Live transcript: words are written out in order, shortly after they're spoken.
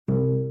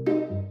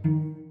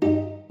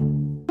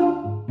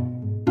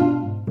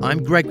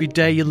I'm Gregory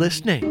Day. You're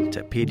listening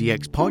to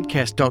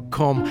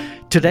pdxpodcast.com.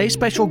 Today's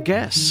special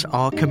guests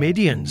are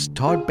comedians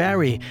Todd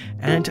Barry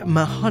and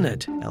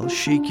Mohanad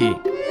Elshieky.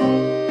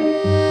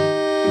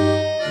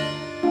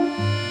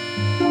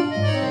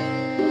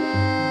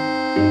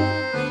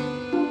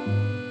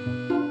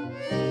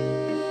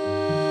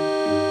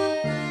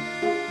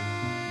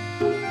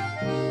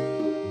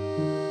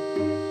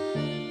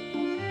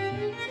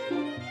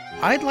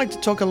 I'd like to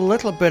talk a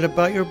little bit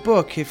about your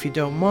book, if you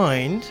don't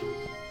mind.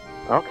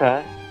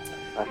 Okay.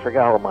 I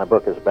forgot what my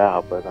book is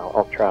about, but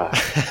I'll try.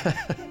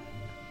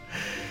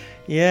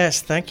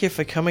 Yes, thank you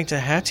for coming to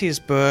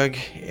Hattiesburg.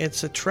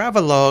 It's a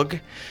travelogue.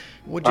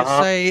 Would you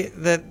say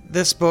that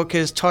this book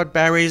is Todd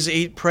Barry's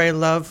Eat, Pray,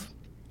 Love?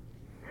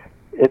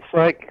 It's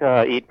like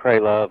Eat, Pray,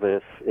 Love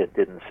if it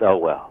didn't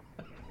sell well.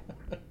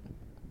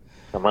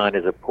 So mine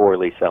is a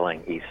poorly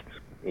selling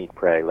Eat,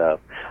 Pray, Love.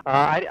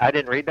 I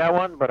didn't read that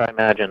one, but I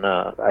imagine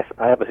I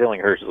have a feeling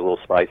hers is a little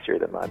spicier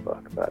than my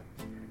book. But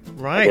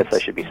right. I guess I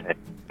should be saying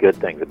good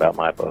things about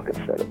my book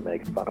instead of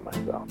making fun of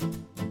myself.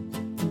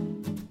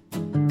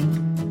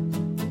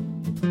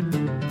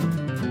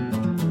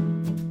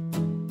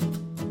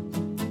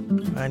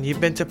 And you've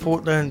been to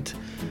Portland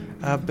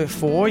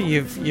before.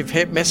 You've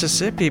hit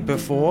Mississippi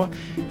before.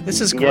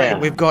 This is great. Yeah.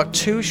 We've got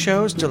 2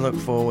 shows to look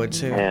forward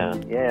to.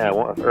 Yeah.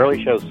 Well,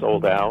 early shows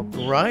sold out.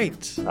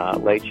 Right.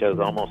 Late shows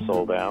almost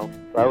sold out.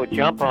 So I would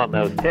jump on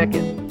those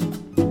tickets.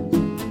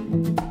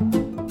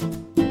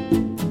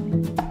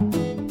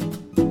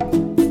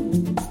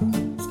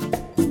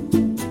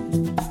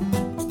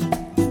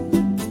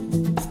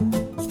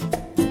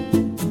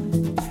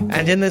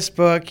 And in this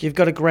book, you've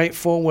got a great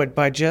foreword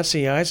by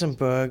Jesse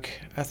Eisenberg.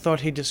 I thought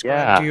he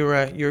described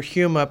your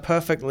humor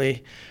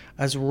perfectly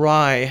as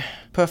wry.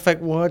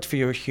 Perfect word for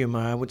your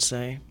humor, I would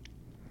say.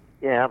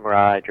 Yeah, I'm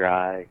wry,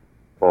 dry,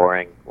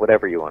 boring,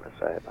 whatever you want to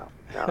say about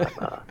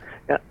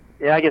me. No,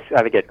 I guess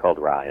I would get called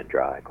wry and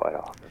dry quite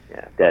often.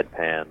 Yeah,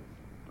 deadpan.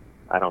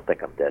 I don't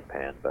think I'm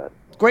deadpan, but...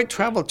 Great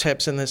travel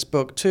tips in this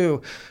book,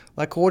 too,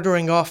 like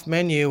ordering off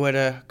menu at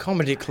a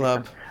comedy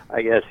club.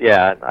 I guess,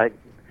 yeah.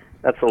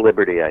 That's a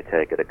liberty I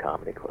take at a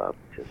comedy club.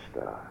 Just,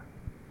 I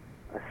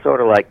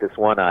sort of like this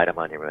one item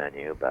on your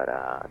menu, but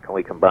can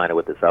we combine it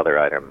with this other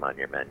item on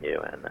your menu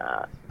and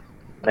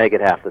make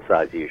it half the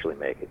size you usually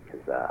make it,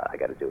 because I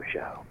got to do a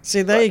show.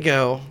 See, there you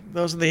go.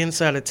 Those are the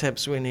insider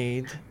tips we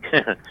need.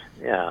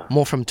 Yeah.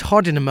 More from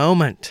Todd in a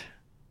moment.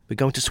 We're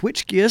going to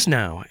switch gears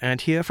now and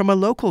hear from a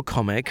local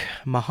comic,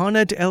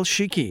 Mohanad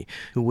Elshieky,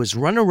 who was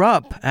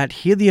runner-up at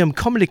Helium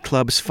Comedy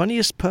Club's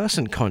Funniest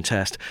Person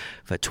contest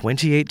for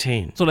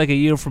 2018. So like a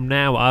year from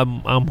now,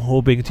 I'm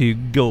hoping to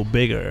go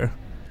bigger.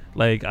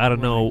 Like, I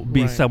don't know,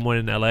 be somewhere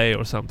in LA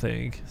or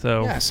something.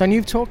 So yes, and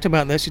you've talked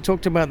about this. You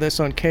talked about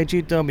this on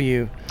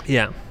KGW.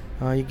 Yeah.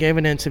 You gave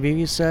an interview.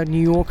 You said New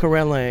York or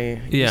LA. Yeah.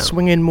 You're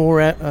swinging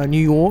more at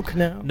New York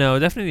now? No,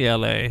 definitely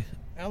LA.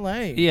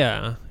 LA?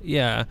 Yeah.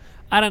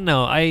 I don't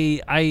know.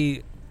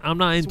 I'm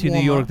not into New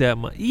York that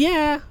much.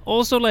 Yeah.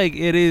 Also, like,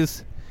 it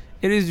is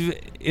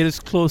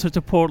closer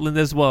to Portland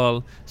as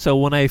well. So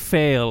when I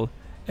fail,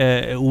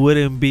 it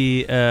wouldn't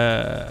be.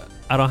 I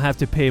don't have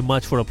to pay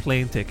much for a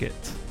plane ticket.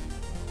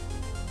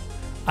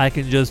 I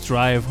can just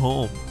drive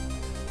home.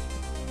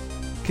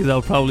 Because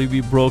I'll probably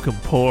be broke and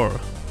poor.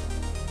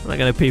 I'm not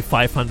gonna pay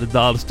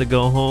 $500 to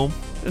go home.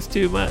 That's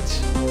too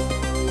much.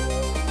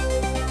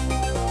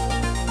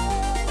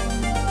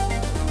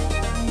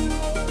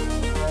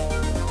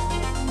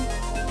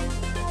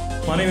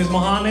 My name is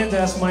Mohanad,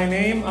 that's my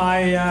name.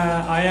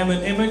 I am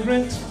an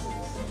immigrant,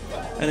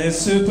 and it's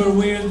super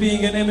weird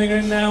being an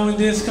immigrant now in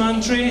this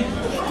country.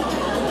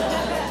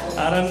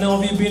 I don't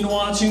know if you've been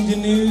watching the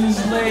news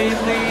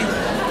lately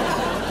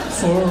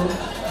for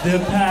the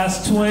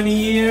past 20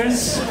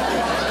 years.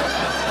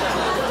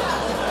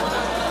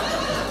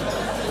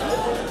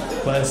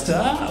 But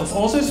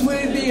also it's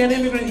weird being an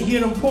immigrant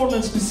here in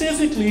Portland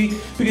specifically,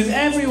 because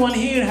everyone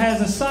here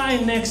has a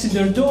sign next to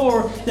their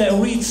door that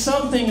reads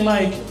something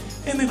like,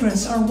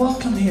 "Immigrants are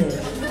welcome here."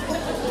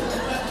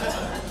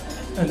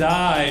 And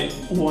I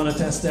want to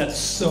test that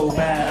so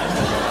bad.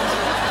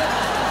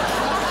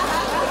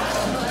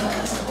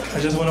 I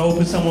just want to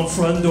open someone's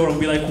front door and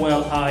be like,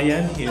 "Well, I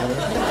am here."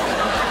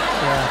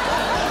 Yeah,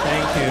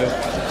 thank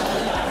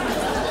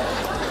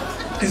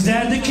you. Is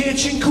that the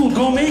kitchen? Cool,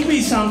 go make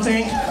me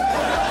something.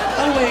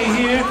 I'll lay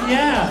here,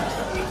 yeah.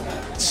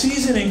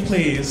 Seasoning,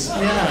 please,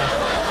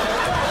 yeah.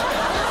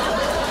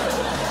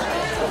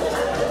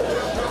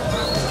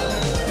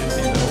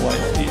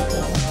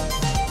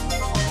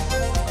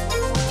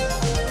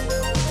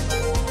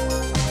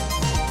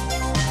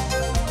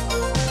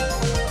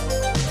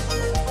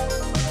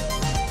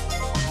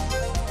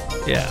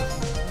 Yeah.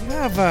 You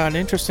have an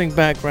interesting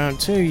background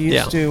too. You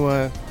used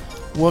to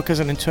work as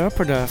an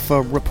interpreter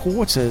for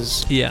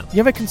reporters. Yeah.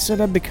 You ever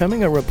consider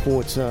becoming a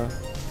reporter?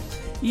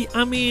 Yeah,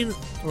 I mean,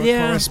 or a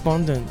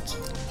correspondent?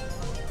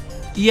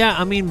 Yeah,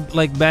 I mean,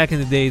 like back in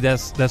the day,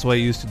 that's what I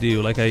used to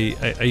do. Like I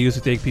used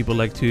to take people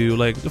like to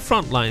like the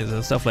front lines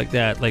and stuff like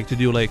that, like to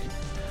do like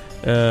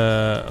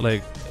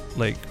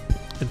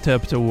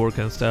interpreter work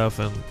and stuff,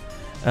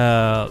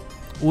 and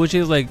which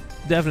is like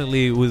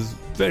definitely was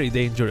very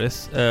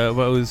dangerous, but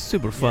it was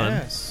super fun.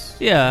 Yes.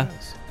 Yeah.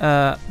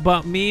 Yes.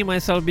 But me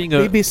myself being a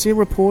BBC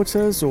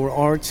reporters or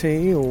RT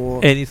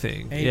or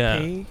anything,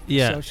 AP,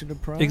 yeah,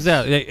 Associated Press.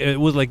 exactly. It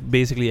was like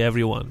basically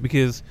everyone,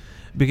 because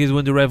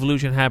when the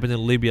revolution happened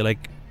in Libya,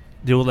 like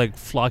they were like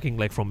flocking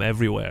like from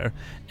everywhere,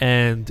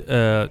 and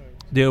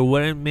there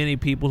weren't many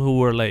people who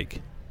were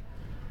like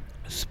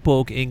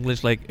spoke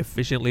English like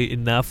efficiently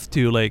enough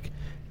to like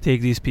take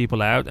these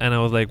people out, and I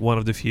was like one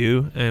of the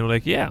few, and we're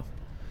like, yeah,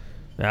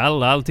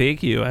 I'll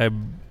take you. I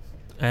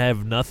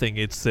have nothing.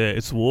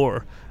 It's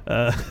war.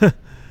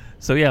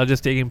 So yeah, I was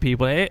just taking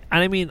people, and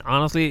I mean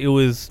honestly, it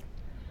was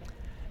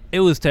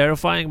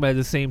terrifying, but at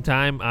the same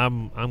time,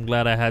 I'm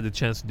glad I had the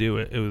chance to do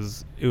it.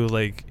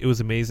 It was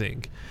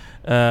amazing.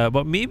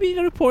 But me being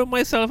a reporter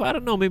myself, I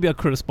don't know, maybe a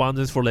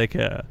correspondence for like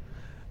a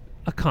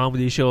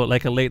comedy show,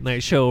 like a late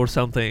night show or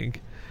something,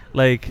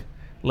 like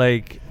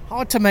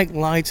Hard to make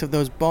light of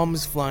those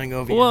bombs flying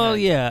over your well,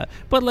 head. yeah,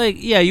 but like,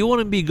 yeah, you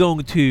wouldn't be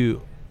going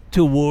to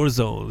war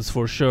zones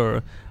for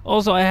sure.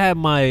 Also, I had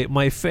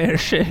my fair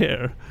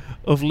share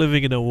of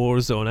living in a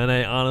war zone, and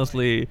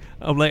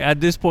I'm like,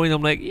 at this point,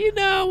 I'm like, you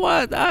know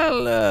what,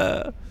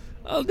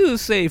 I'll do a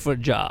safer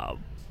job.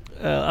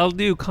 I'll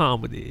do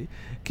comedy,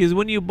 because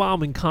when you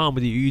bomb in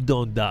comedy, you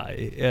don't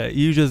die.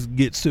 You just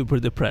get super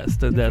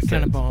depressed, and that's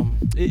Kind it. of bomb.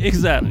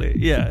 Exactly.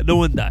 Yeah, no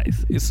one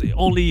dies. It's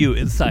only you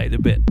inside a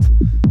bit.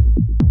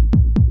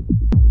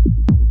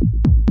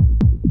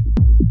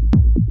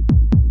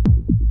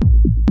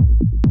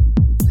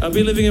 I've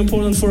been living in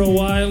Portland for a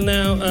while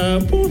now.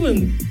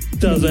 Portland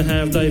doesn't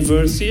have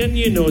diversity, and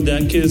you know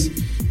that because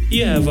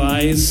you have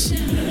eyes.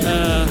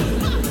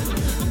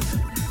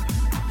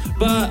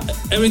 But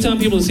every time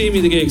people see me,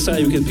 they get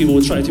excited because people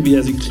will try to be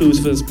as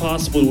inclusive as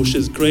possible, which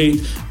is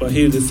great. But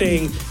here's the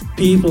thing,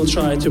 people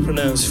try to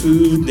pronounce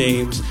food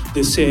names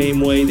the same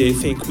way they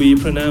think we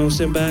pronounce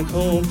them back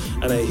home,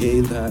 and I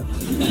hate that.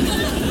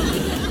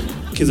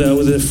 Because I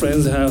was at a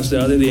friend's house the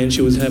other day and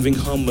she was having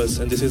hummus,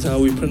 and this is how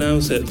we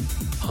pronounce it,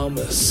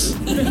 hummus.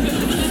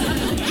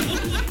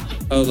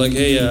 I was like,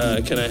 hey,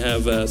 can I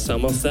have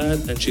some of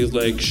that? And she's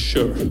like,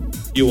 sure.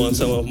 You want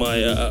some of my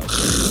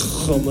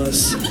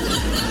hummus?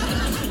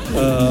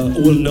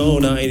 Well, no,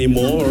 not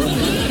anymore.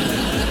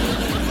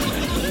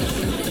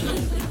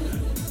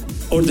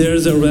 Or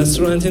there's a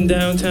restaurant in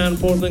downtown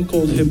Portland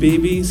called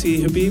Habibi.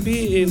 See,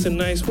 Habibi is a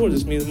nice word.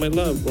 This means my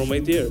love or my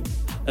dear.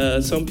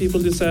 Some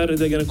people decided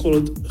they're going to call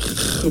it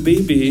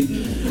Habibi.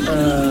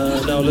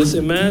 Now let's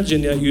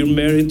imagine that you're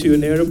married to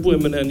an Arab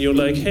woman and you're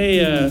like,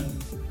 hey,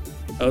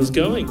 how's it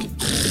going?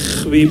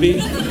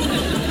 Habibi?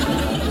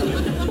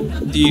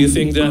 Do you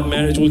think that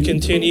marriage will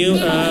continue?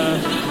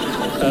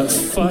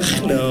 Fuck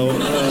no.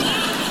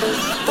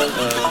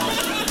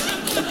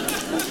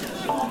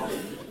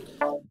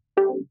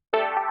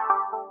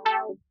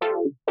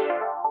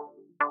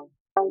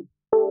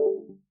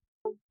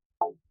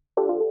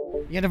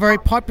 He had a very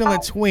popular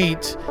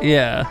tweet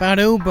Yeah. about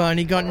Uber, and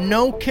he got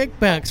no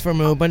kickbacks from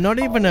Uber, not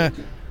even a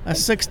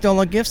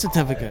 $6 gift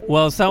certificate.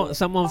 Well,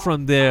 someone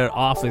from their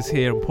office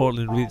here in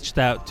Portland reached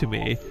out to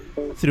me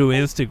through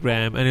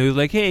Instagram, and it was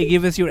like, hey,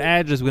 give us your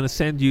address, we're gonna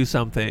send you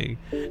something.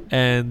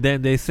 And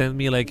then they sent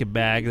me like a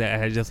bag that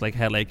had just like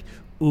had like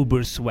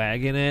Uber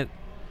swag in it,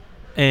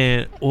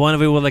 and one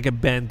of it was like a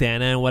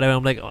bandana and whatever.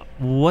 I'm like,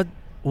 what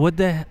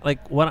the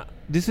like, what,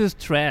 this is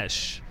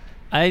trash.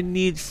 I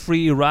need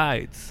free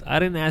rides. I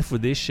didn't ask for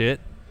this shit.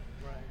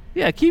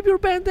 Yeah, keep your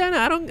bandana.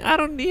 I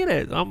don't need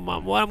it. I'm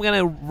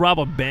gonna rob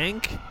a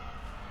bank?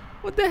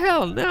 What the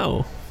hell?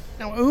 No.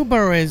 Now,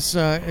 Uber is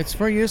it's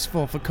very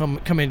useful for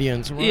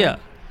comedians, right? Yeah,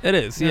 it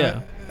is. Yeah.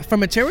 For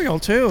material,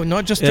 too,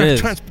 not just It is.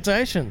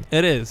 transportation.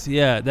 It is.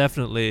 Yeah,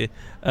 definitely.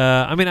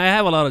 I mean, I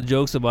have a lot of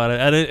jokes about it,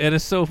 and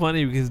it's so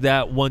funny because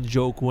that one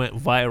joke went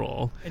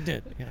viral. It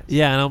did, yes.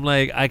 Yeah, and I'm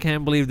like, I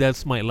can't believe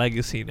that's my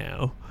legacy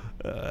now.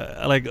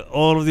 Like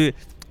all of the,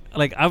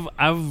 like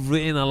I've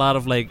written a lot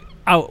of like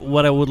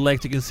what I would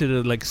like to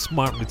consider like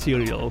smart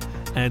material,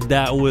 and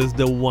that was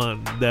the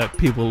one that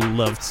people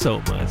loved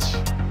so much.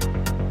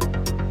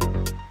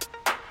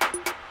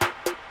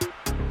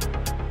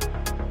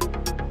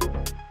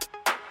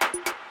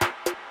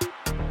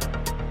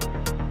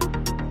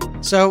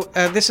 So,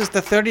 this is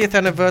the 30th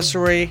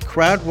anniversary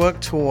crowd work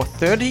tour,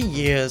 30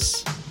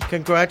 years.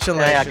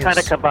 Congratulations. Yeah, I kind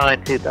of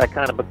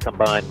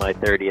combined my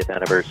 30th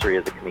anniversary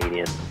as a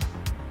comedian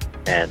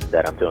and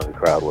that I'm doing the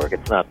crowd work.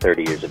 It's not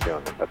 30 years of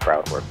doing a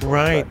crowd work.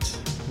 Right. It's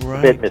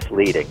a bit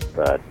misleading,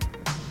 but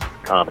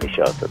comedy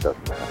show, so it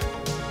doesn't matter.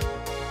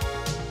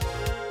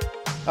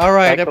 All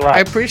right. Thanks a lot.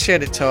 I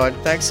appreciate it, Todd.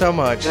 Thanks so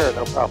much. Sure,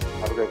 no problem.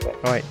 Have a great day.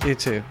 All right, you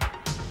too.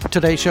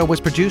 Today's show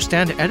was produced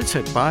and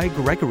edited by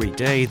Gregory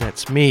Day.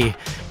 That's me.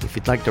 If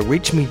you'd like to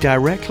reach me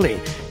directly, you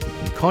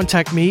can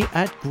contact me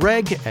at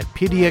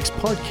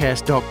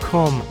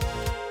greg@pdxpodcast.com.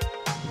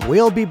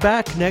 We'll be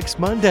back next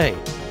Monday.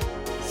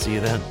 See you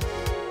then.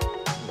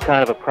 I'm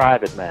kind of a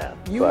private man.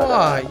 You but,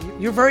 are.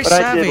 You're very but I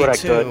savvy, did what I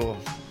too. could.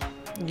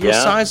 You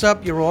Yeah? size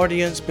up your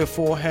audience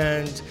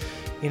beforehand.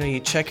 You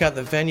check out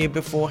the venue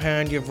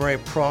beforehand. You're very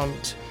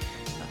prompt.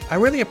 I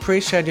really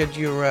appreciated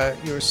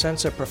your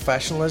sense of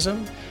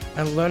professionalism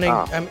and learning.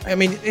 I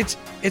mean, it's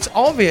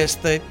obvious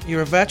that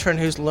you're a veteran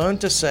who's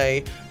learned to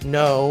say,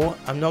 no,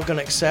 I'm not going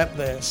to accept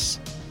this.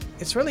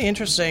 It's really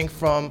interesting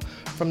from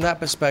that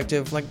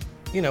perspective, like,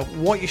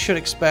 what you should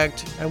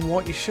expect and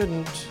what you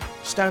shouldn't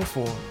stand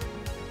for.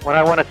 When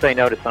I want to say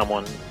no to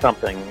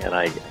something, and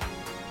I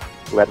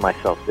let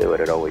myself do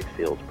it, it always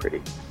feels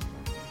pretty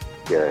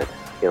good.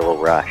 Get a little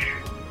rush.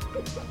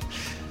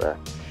 But.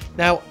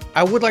 Now,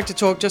 I would like to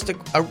talk just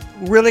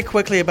really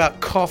quickly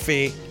about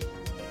coffee,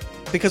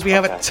 because we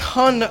have a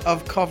ton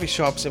of coffee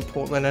shops in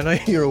Portland. I know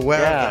you're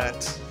aware of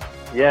that.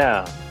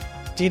 Yeah.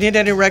 Do you need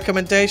any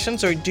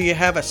recommendations, or do you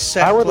have a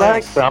set I would place?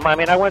 like some. I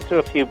mean, I went to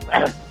a few.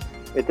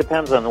 It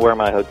depends on where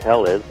my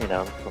hotel is.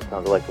 Sometimes I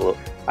like a little.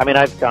 I mean,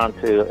 I've gone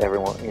to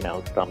everyone.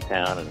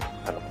 Stumptown and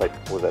a place.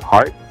 Was it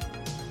Hart?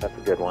 That's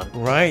a good one.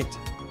 Right.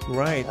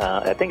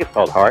 I think it's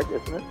called Hart,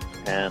 isn't it?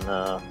 And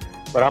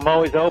but I'm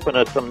always open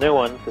to some new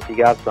ones. If you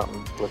got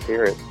something, let's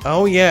hear it.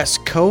 Oh yes,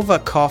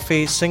 Kova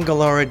Coffee,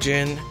 Single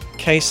Origin,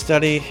 Case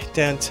Study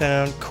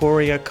downtown,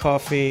 Korea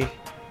Coffee.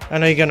 I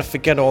know you're going to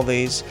forget all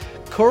these.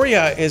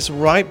 Korea is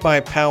right by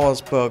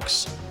Powell's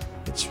Books.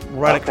 It's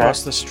right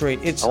across the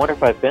street. I wonder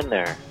if I've been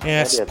there.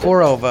 Yeah, it's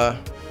pour over.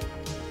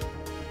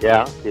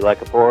 Yeah, do you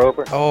like a pour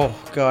over? Oh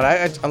God,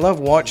 I love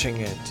watching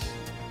it.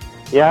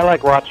 Yeah, I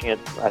like watching it.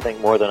 I think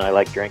more than I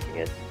like drinking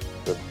it,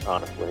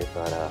 honestly.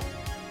 But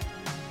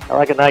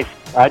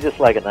I just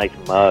like a nice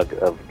mug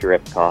of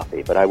drip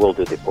coffee. But I will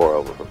do the pour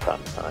over from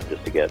time to time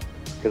just to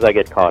because I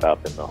get caught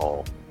up in the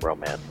whole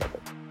romance of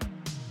it.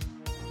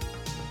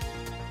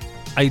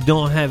 I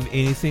don't have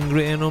anything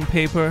written on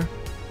paper.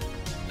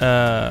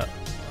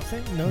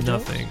 Nothing? No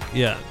Nothing. jokes?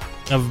 Yeah.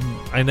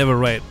 I never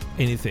write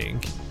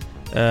anything.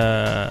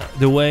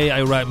 The way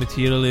I write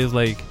material is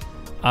like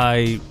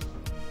I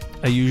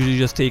usually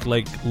just take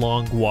like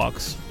long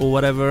walks or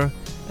whatever,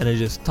 and I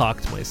just talk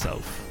to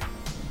myself.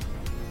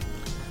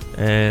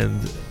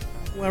 And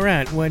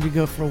Where'd you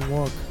go for a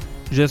walk?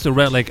 just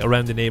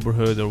around the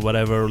neighborhood or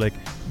whatever, like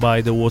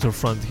by the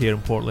waterfront here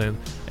in Portland,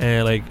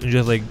 and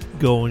just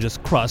go and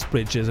just cross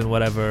bridges and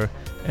whatever,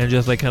 and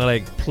just kind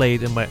of play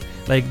it in my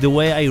the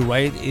way I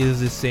write is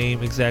the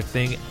same exact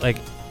thing,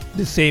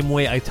 the same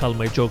way I tell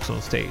my jokes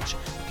on stage,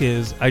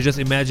 because I just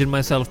imagine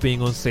myself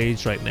being on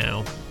stage right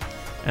now,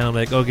 and I'm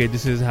like, okay,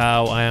 this is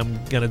how I am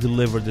gonna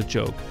deliver the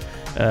joke.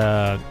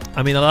 I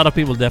mean, a lot of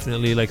people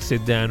definitely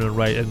sit down and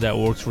write, and that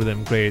works for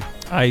them great.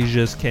 I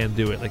just can't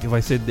do it. If I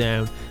sit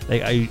down,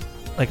 I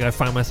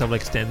find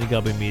myself standing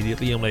up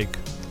immediately. I'm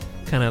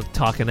kind of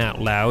talking out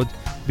loud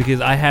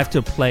because I have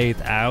to play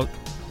it out,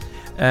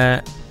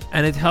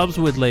 and it helps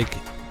with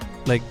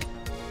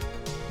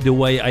the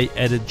way I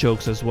edit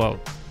jokes as well,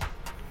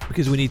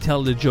 because when you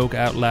tell the joke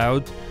out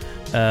loud.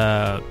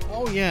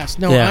 Oh yes,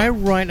 no, yeah. I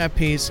write a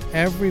piece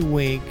every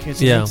week. It's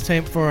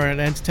for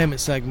an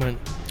entertainment segment.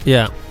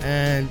 Yeah.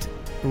 And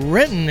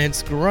written,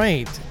 it's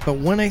great, but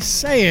when I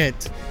say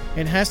it,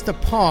 it has to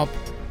pop,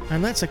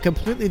 and that's a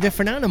completely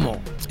different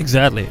animal.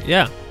 Exactly.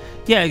 Yeah.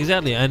 Yeah.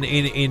 Exactly. And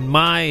in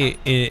my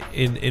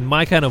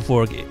kind of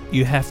work,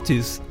 you have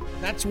to.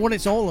 That's what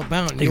it's all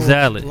about.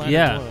 Exactly.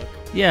 Yeah.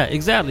 Yeah.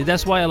 Exactly.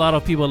 That's why a lot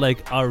of people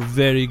are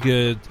very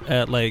good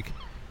at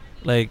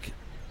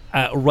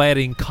at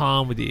writing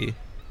comedy,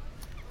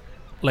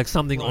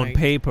 something on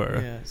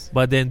paper. Yes.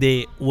 But then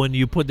when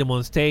you put them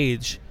on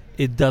stage,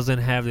 it doesn't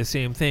have the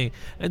same thing.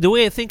 And the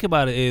way I think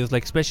about it is,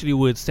 especially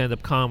with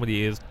stand-up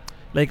comedy, is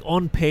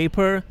on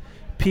paper,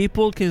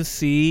 people can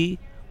see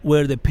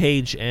where the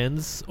page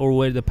ends or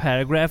where the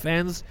paragraph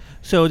ends,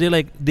 so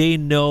they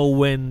know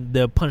when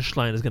the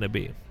punchline is gonna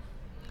be.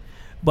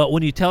 But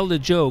when you tell the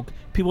joke,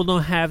 people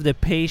don't have the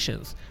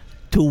patience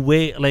to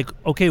wait.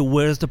 Okay,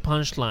 where's the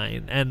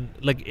punchline? And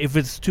if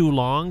it's too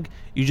long,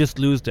 you just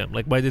lose them.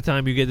 By the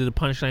time you get to the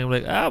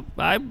punchline,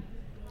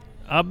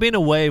 I've been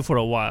away for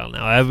a while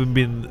now. I haven't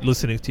been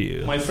listening to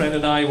you. My friend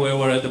and I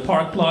were at the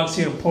Park Plugs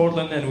here in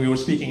Portland, and we were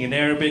speaking in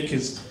Arabic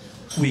because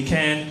we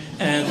can.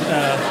 And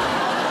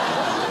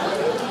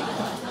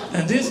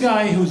this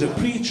guy who's a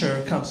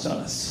preacher comes to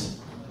us,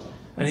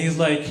 and he's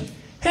like,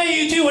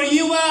 "Hey, you two, are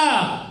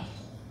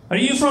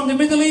you from the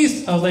Middle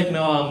East?" I was like,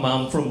 "No,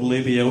 I'm from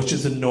Libya, which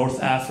is in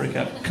North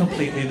Africa,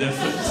 completely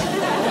different."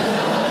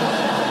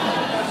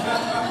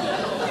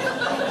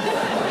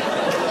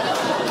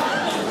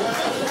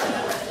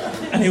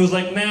 And he was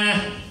like, "Nah."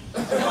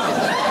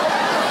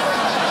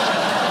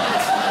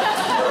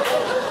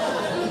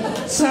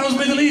 Sounds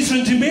Middle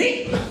Eastern to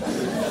me.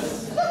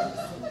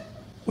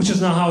 Which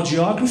is not how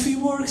geography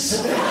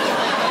works.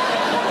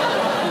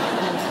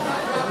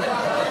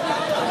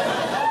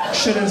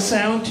 Shouldn't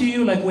sound to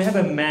you like we have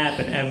a map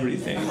and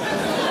everything. I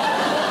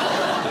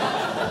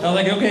was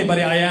like, "Okay,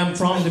 buddy, I am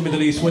from the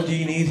Middle East. What do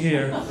you need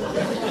here?"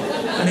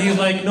 And he's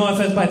like, "No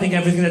offense, but I think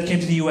everything that came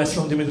to the U.S.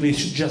 from the Middle East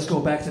should just go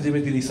back to the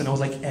Middle East." And I was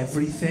like,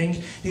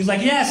 "Everything?" He's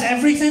like, "Yes,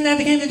 everything that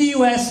came to the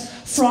U.S.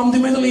 from the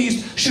Middle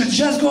East should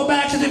just go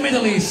back to the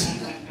Middle East."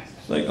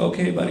 Like,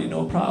 "Okay, buddy,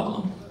 no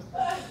problem."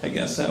 I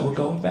guess we're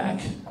going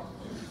back.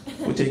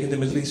 We're taking the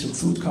Middle Eastern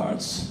food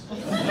carts.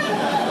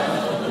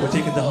 We're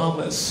taking the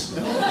hummus.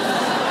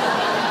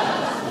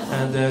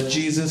 And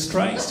Jesus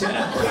Christ,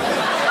 yeah.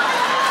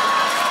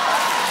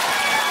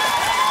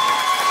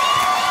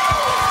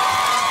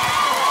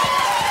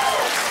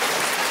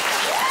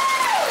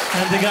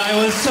 And the guy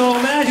was so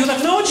mad. He was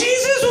like, no,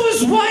 Jesus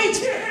was white.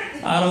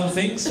 I don't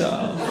think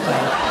so.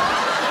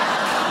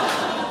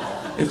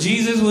 If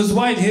Jesus was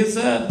white, his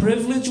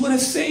privilege would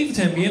have saved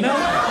him, you know?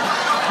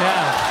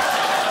 Yeah.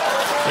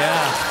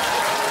 Yeah.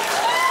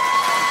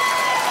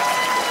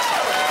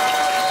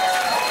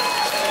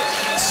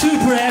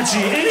 Super edgy.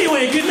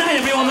 Anyway, good night,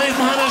 everyone. My name is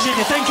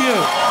Mohanad. Thank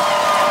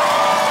you.